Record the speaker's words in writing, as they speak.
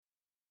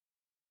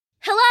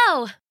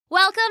Hello!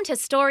 Welcome to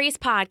Stories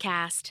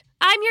Podcast.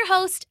 I'm your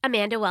host,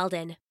 Amanda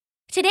Weldon.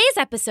 Today's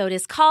episode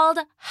is called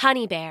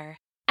Honey Bear,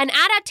 an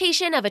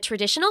adaptation of a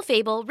traditional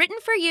fable written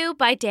for you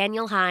by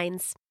Daniel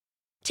Hines.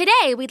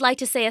 Today, we'd like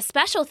to say a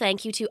special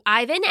thank you to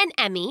Ivan and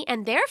Emmy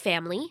and their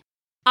family,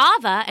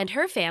 Ava and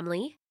her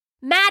family,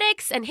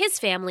 Maddox and his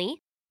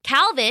family,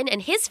 Calvin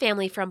and his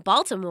family from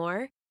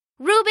Baltimore,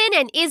 Reuben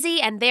and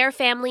Izzy and their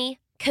family,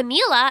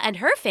 Camila and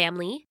her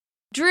family,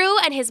 Drew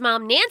and his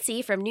mom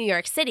Nancy from New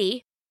York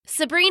City,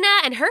 Sabrina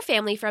and her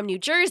family from New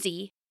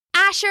Jersey,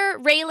 Asher,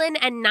 Raylan,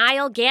 and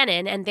Niall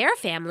Gannon and their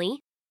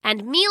family,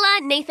 and Mila,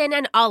 Nathan,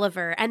 and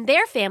Oliver and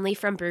their family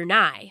from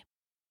Brunei.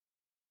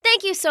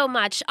 Thank you so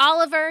much,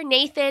 Oliver,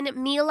 Nathan,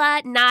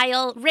 Mila,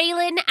 Niall,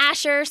 Raylan,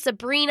 Asher,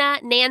 Sabrina,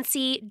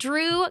 Nancy,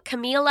 Drew,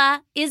 Camila,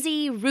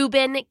 Izzy,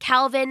 Reuben,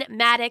 Calvin,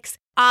 Maddox,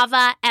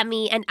 Ava,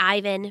 Emmy, and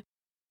Ivan.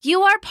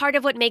 You are part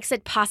of what makes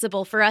it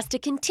possible for us to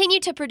continue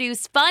to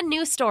produce fun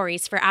new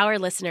stories for our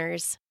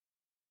listeners.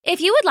 If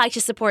you would like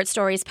to support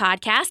Stories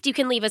Podcast, you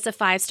can leave us a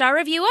 5-star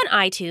review on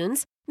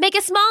iTunes, make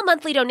a small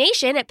monthly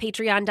donation at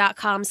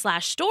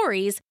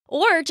patreon.com/stories,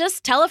 or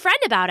just tell a friend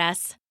about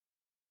us.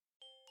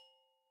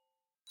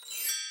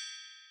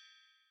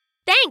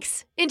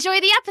 Thanks!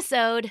 Enjoy the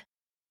episode!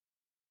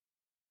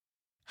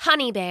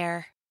 Honey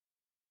Bear.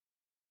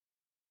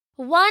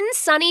 One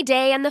sunny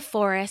day in the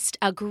forest,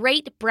 a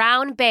great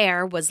brown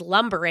bear was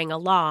lumbering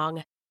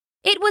along.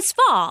 It was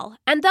fall,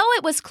 and though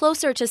it was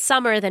closer to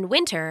summer than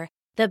winter,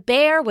 the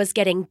bear was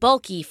getting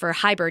bulky for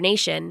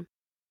hibernation.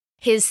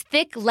 His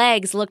thick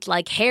legs looked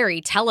like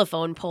hairy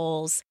telephone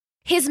poles.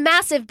 His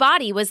massive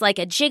body was like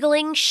a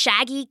jiggling,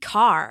 shaggy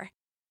car.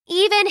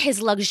 Even his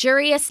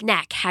luxurious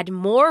neck had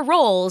more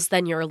rolls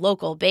than your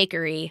local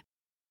bakery.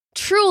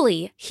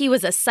 Truly, he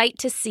was a sight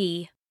to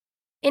see.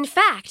 In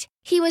fact,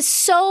 he was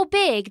so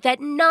big that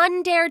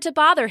none dared to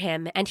bother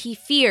him, and he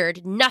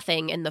feared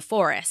nothing in the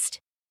forest.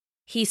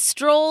 He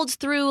strolled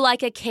through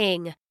like a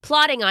king,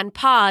 plodding on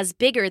paws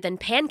bigger than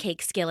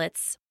pancake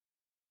skillets.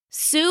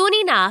 Soon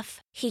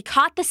enough, he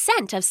caught the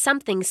scent of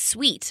something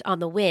sweet on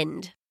the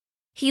wind.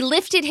 He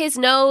lifted his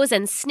nose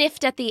and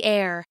sniffed at the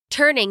air,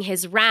 turning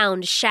his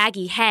round,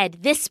 shaggy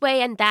head this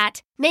way and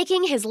that,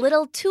 making his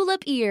little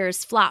tulip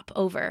ears flop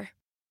over.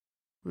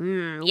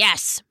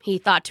 Yes, he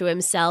thought to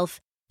himself,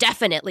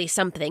 definitely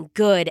something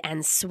good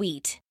and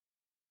sweet.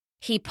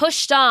 He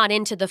pushed on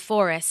into the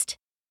forest.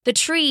 The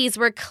trees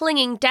were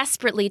clinging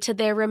desperately to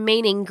their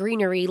remaining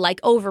greenery like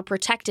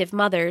overprotective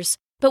mothers,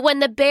 but when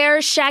the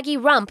bear's shaggy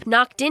rump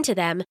knocked into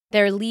them,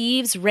 their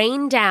leaves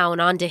rained down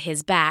onto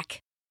his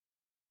back.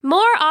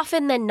 More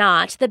often than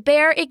not, the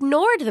bear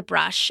ignored the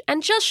brush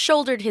and just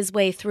shouldered his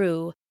way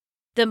through.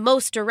 The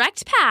most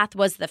direct path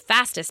was the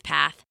fastest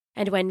path,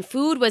 and when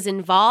food was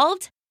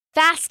involved,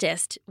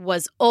 fastest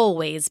was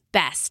always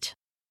best.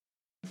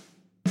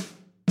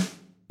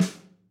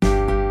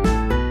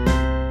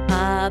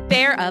 A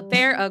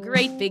bear, a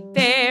great big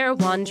bear,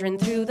 wandering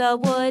through the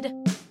wood.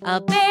 A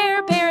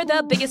bear,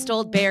 the biggest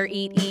old bear,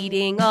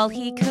 eating all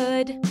he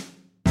could.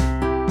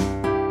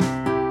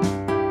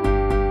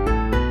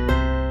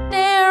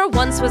 There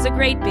once was a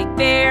great big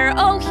bear,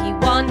 oh, he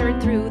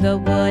wandered through the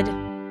wood.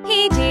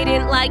 He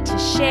didn't like to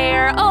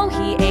share, oh,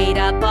 he ate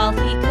up all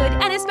he could,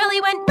 and his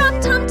belly went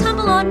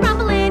rum-tum-tumble on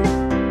rumbling,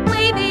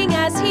 waving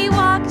as he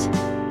walked,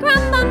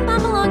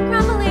 grum-bum-bumble on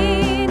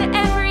grumbling,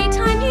 every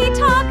time he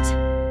talked.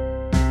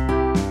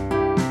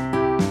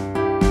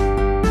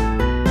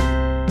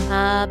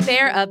 A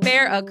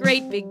bear, a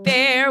great big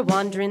bear,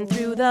 wandering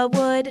through the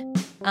wood.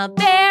 A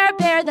bear,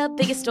 the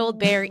biggest old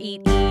bear,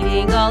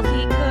 eating all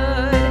he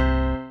could.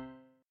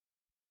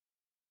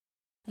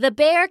 The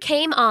bear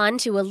came on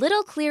to a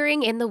little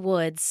clearing in the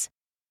woods.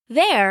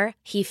 There,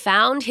 he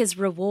found his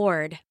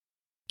reward.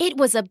 It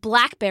was a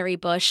blackberry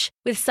bush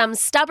with some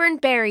stubborn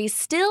berries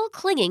still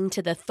clinging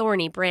to the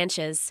thorny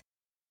branches.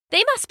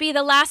 They must be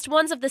the last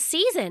ones of the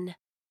season.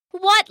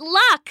 What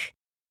luck!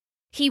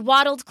 He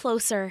waddled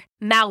closer,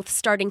 mouth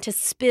starting to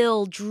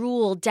spill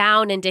drool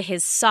down into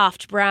his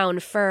soft brown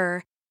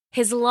fur.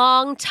 His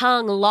long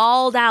tongue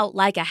lolled out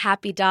like a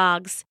happy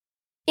dog's.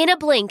 In a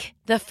blink,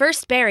 the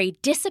first berry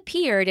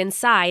disappeared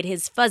inside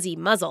his fuzzy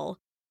muzzle.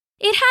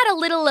 It had a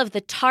little of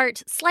the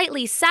tart,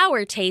 slightly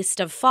sour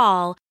taste of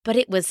fall, but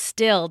it was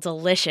still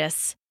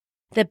delicious.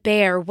 The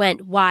bear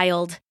went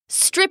wild,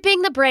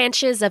 stripping the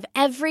branches of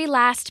every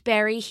last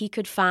berry he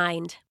could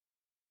find.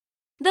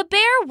 The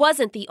bear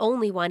wasn't the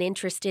only one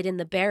interested in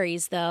the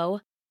berries, though.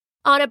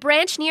 On a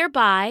branch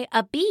nearby,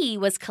 a bee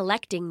was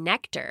collecting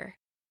nectar.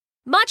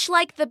 Much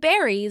like the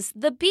berries,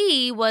 the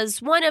bee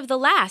was one of the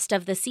last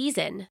of the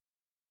season.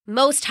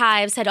 Most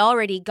hives had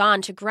already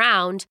gone to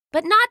ground,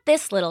 but not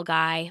this little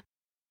guy.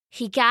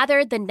 He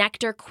gathered the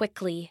nectar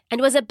quickly and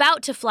was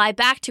about to fly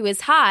back to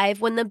his hive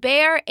when the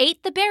bear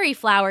ate the berry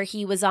flower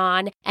he was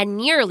on and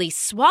nearly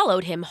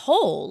swallowed him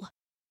whole.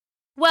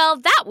 Well,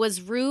 that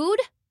was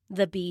rude,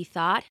 the bee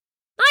thought.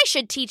 I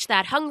should teach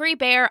that hungry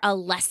bear a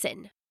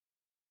lesson.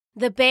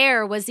 The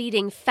bear was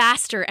eating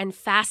faster and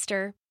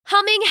faster,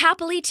 humming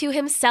happily to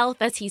himself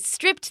as he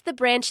stripped the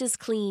branches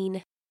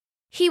clean.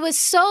 He was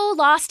so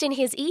lost in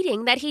his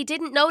eating that he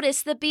didn't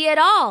notice the bee at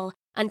all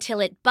until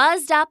it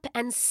buzzed up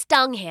and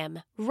stung him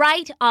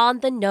right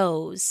on the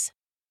nose.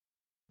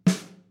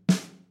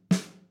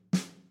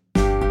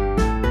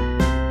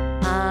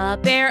 A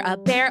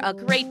bear, a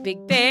great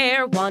big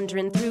bear,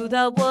 wandering through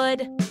the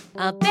wood.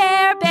 A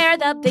bear,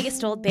 the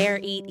biggest old bear,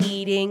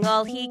 eating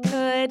all he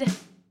could.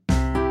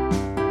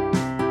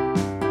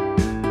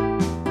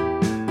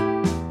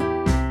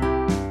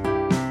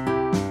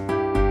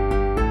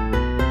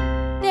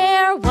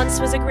 There once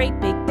was a great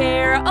big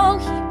bear, oh,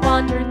 he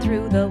wandered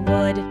through the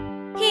wood.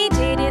 He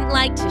didn't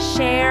like to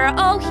share,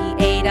 oh,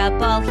 he ate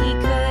up all he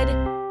could.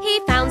 He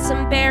found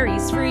some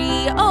berries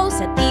free, oh,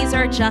 said these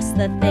are just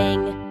the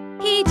thing.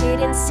 He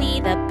didn't see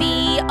the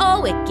bee,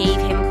 oh, it gave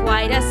him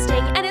quite a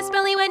sting, and his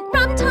belly went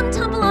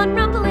rum-tum-tumble-on,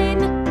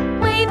 rumbling,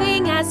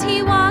 waving as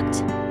he walked.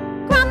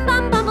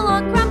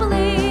 Grum-bum-bumble-on,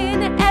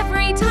 grumbling,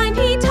 every time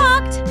he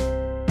talked.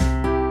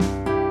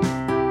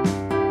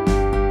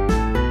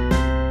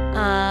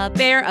 A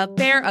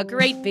bear, a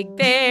great big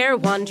bear,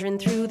 wandering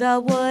through the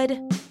wood.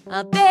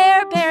 A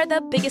bear,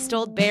 the biggest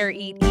old bear,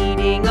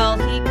 eating all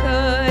he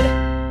could.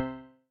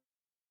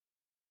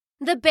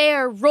 The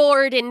bear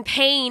roared in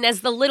pain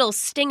as the little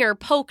stinger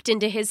poked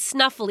into his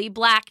snuffly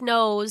black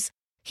nose.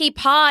 He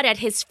pawed at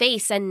his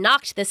face and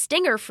knocked the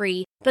stinger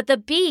free, but the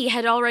bee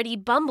had already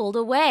bumbled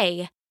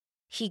away.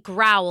 He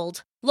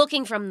growled,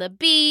 looking from the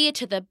bee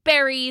to the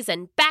berries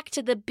and back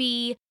to the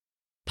bee.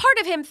 Part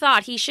of him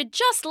thought he should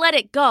just let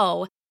it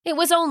go. It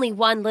was only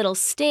one little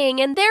sting,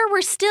 and there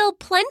were still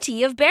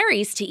plenty of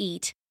berries to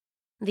eat.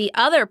 The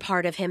other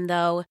part of him,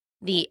 though,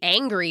 the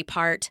angry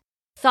part,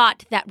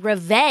 thought that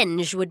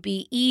revenge would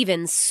be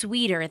even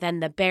sweeter than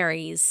the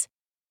berries.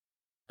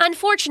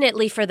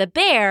 Unfortunately for the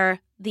bear,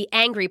 the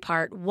angry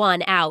part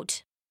won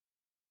out.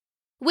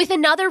 With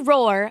another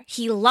roar,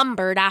 he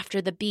lumbered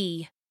after the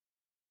bee.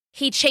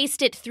 He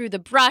chased it through the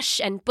brush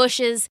and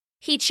bushes.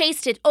 He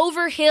chased it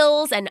over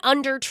hills and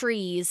under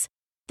trees.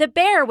 The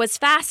bear was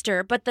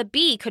faster, but the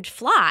bee could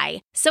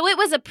fly, so it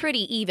was a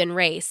pretty even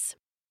race.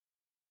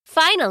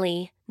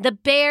 Finally, the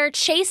bear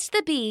chased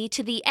the bee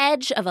to the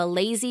edge of a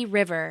lazy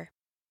river.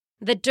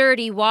 The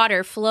dirty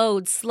water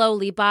flowed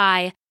slowly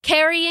by,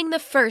 carrying the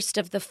first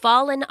of the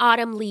fallen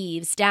autumn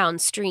leaves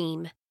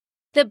downstream.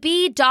 The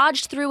bee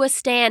dodged through a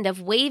stand of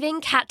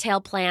waving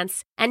cattail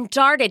plants and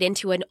darted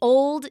into an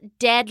old,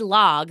 dead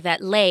log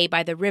that lay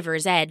by the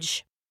river's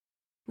edge.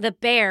 The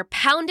bear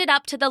pounded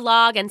up to the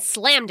log and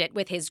slammed it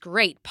with his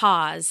great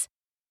paws.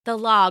 The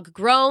log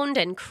groaned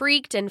and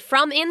creaked, and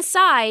from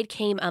inside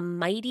came a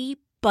mighty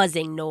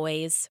buzzing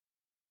noise.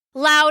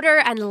 Louder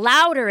and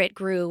louder it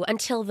grew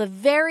until the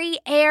very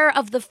air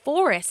of the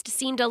forest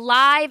seemed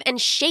alive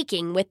and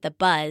shaking with the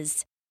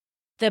buzz.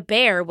 The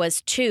bear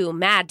was too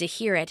mad to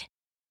hear it.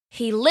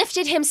 He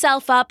lifted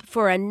himself up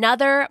for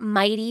another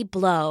mighty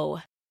blow.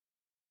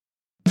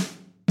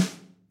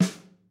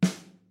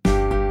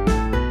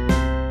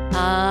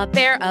 A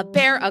bear,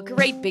 a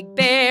great big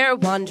bear,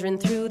 wandering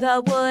through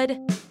the wood.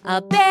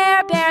 A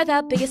bear,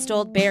 the biggest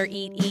old bear,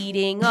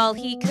 eating all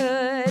he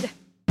could.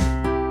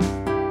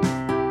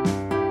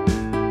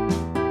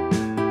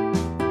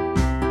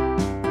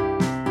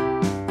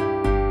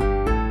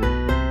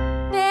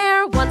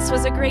 Once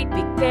was a great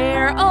big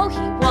bear, oh,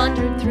 he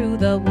wandered through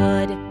the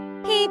wood.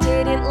 He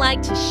didn't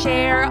like to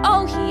share,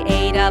 oh, he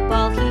ate up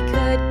all he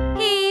could.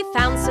 He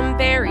found some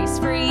berries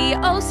free,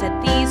 oh,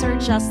 said these are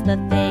just the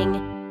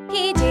thing.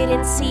 He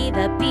didn't see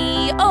the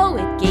bee, oh,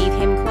 it gave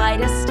him quite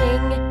a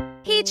sting.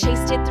 He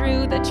chased it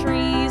through the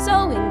trees,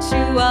 oh, into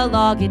a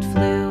log it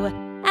flew.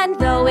 And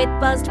though it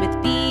buzzed with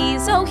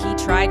bees, oh, he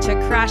tried to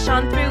crash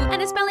on through,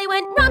 and his belly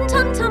went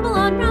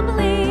rum-tum-tumble-on,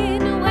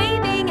 rumbling,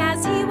 waving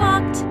as he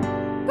walked.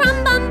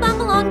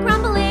 Rum-bum-bumble-on,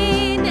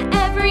 grumbling,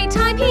 every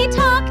time he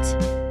talked.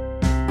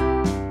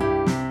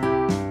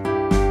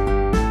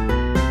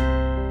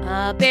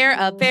 A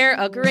bear,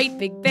 a great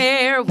big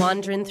bear,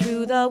 wandering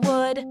through the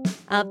wood.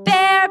 A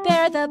bear,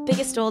 the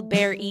biggest old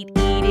bear,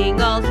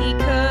 eating all he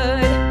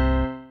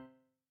could.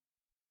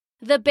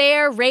 The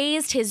bear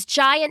raised his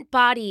giant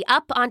body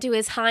up onto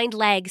his hind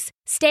legs,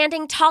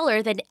 standing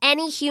taller than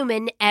any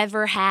human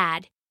ever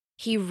had.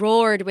 He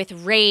roared with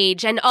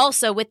rage and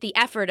also with the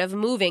effort of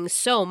moving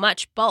so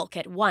much bulk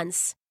at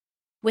once.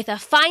 With a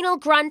final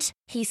grunt,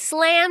 he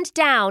slammed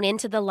down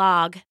into the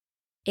log.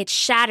 It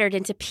shattered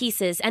into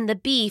pieces, and the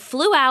bee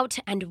flew out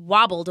and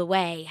wobbled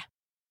away.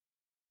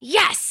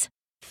 "Yes,"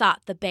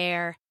 thought the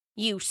bear.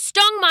 "You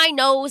stung my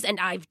nose, and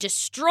I've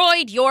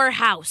destroyed your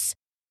house.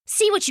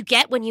 See what you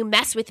get when you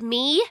mess with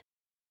me?"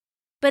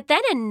 But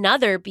then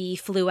another bee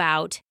flew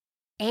out,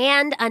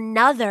 and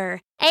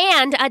another,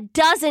 and a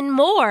dozen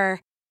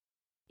more.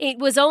 It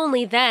was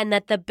only then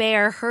that the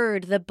bear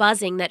heard the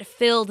buzzing that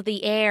filled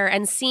the air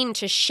and seemed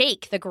to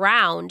shake the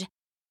ground.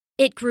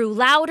 It grew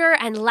louder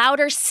and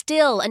louder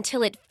still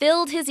until it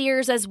filled his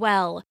ears as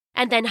well,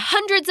 and then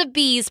hundreds of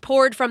bees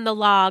poured from the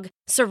log,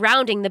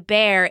 surrounding the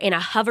bear in a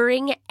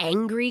hovering,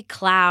 angry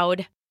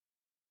cloud.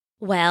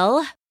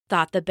 "Well,"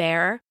 thought the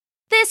bear,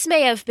 "this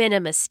may have been a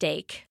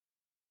mistake."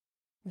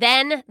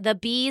 Then the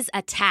bees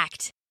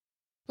attacked.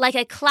 Like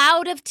a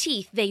cloud of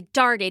teeth, they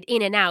darted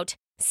in and out,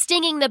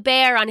 stinging the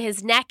bear on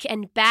his neck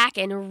and back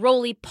and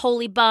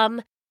roly-poly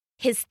bum.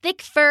 His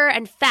thick fur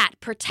and fat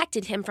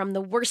protected him from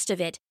the worst of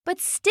it,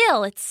 but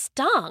still it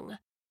stung.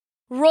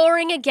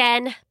 Roaring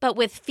again, but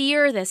with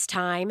fear this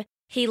time,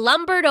 he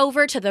lumbered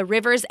over to the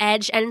river's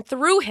edge and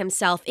threw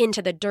himself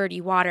into the dirty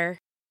water.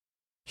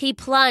 He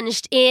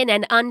plunged in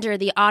and under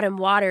the autumn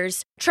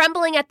waters,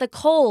 trembling at the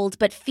cold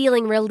but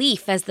feeling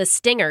relief as the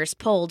stingers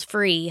pulled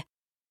free.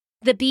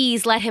 The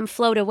bees let him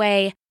float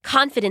away,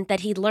 confident that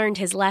he'd learned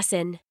his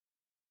lesson.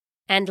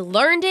 And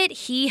learned it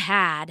he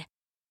had.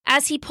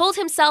 As he pulled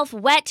himself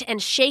wet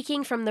and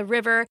shaking from the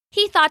river,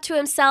 he thought to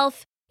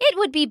himself, it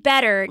would be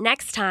better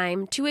next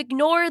time to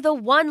ignore the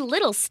one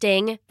little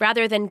sting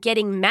rather than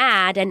getting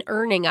mad and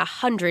earning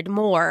 100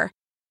 more.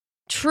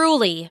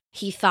 Truly,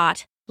 he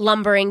thought,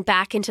 lumbering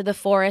back into the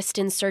forest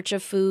in search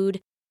of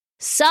food,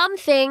 some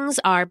things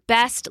are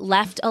best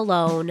left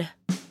alone.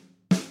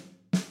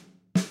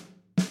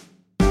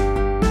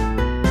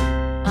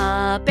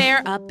 A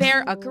bear,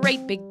 a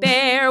great big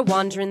bear,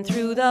 wandering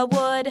through the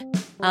wood.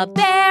 A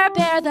bear,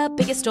 the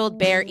biggest old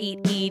bear,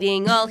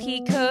 eating all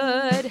he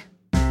could.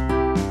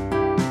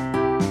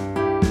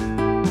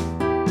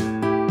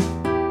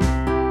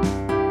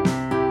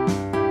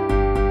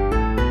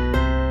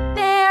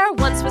 There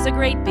once was a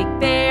great big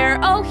bear,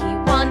 oh,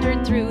 he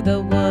wandered through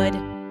the wood.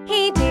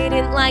 He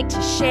didn't like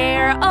to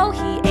share, oh,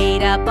 he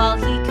ate up all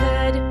he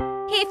could.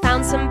 He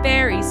found some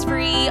berries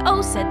free,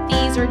 oh, said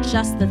these are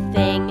just the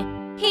thing.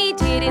 He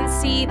didn't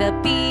see the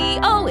bee,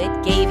 oh,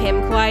 it gave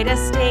him quite a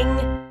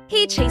sting.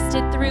 He chased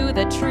it through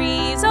the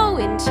trees, oh,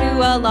 into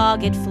a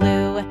log it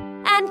flew.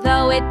 And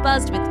though it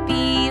buzzed with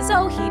bees,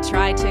 oh, he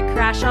tried to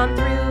crash on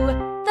through.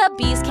 The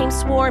bees came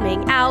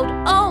swarming out,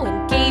 oh,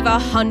 and gave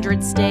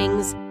 100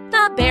 stings.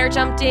 The bear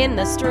jumped in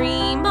the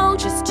stream, oh,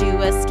 just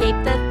to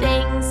escape the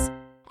things.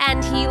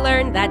 And he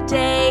learned that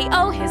day,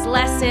 oh, his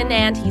lesson,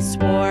 and he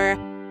swore,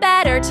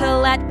 better to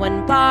let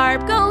one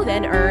barb go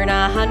than earn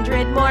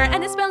 100 more.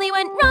 And his belly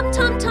went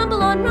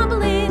rum-tum-tumble on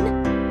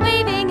rumble-in,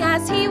 waving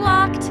as he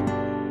walked.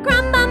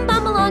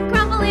 Grum-bum-bumble on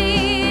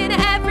grumble-in,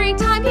 every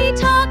time he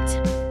talked.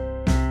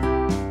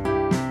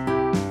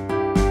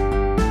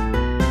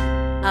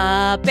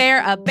 A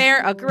bear,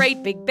 a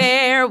great big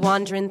bear,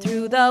 wandering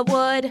through the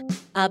wood.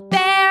 A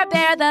bear,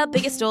 the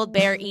biggest old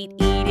bear,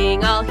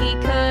 eating all he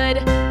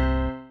could.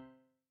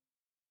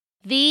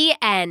 The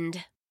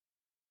end.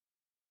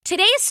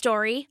 Today's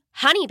story,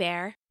 Honey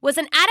Bear, was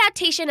an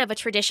adaptation of a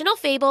traditional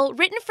fable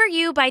written for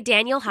you by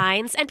Daniel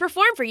Hines and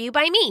performed for you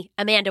by me,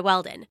 Amanda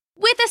Weldon,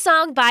 with a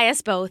song by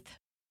us both.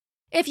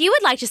 If you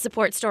would like to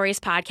support Stories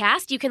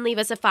Podcast, you can leave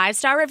us a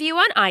 5-star review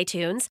on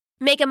iTunes,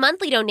 make a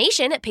monthly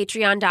donation at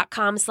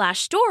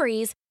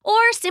patreon.com/stories,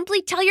 or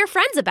simply tell your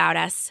friends about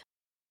us.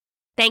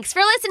 Thanks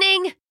for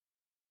listening!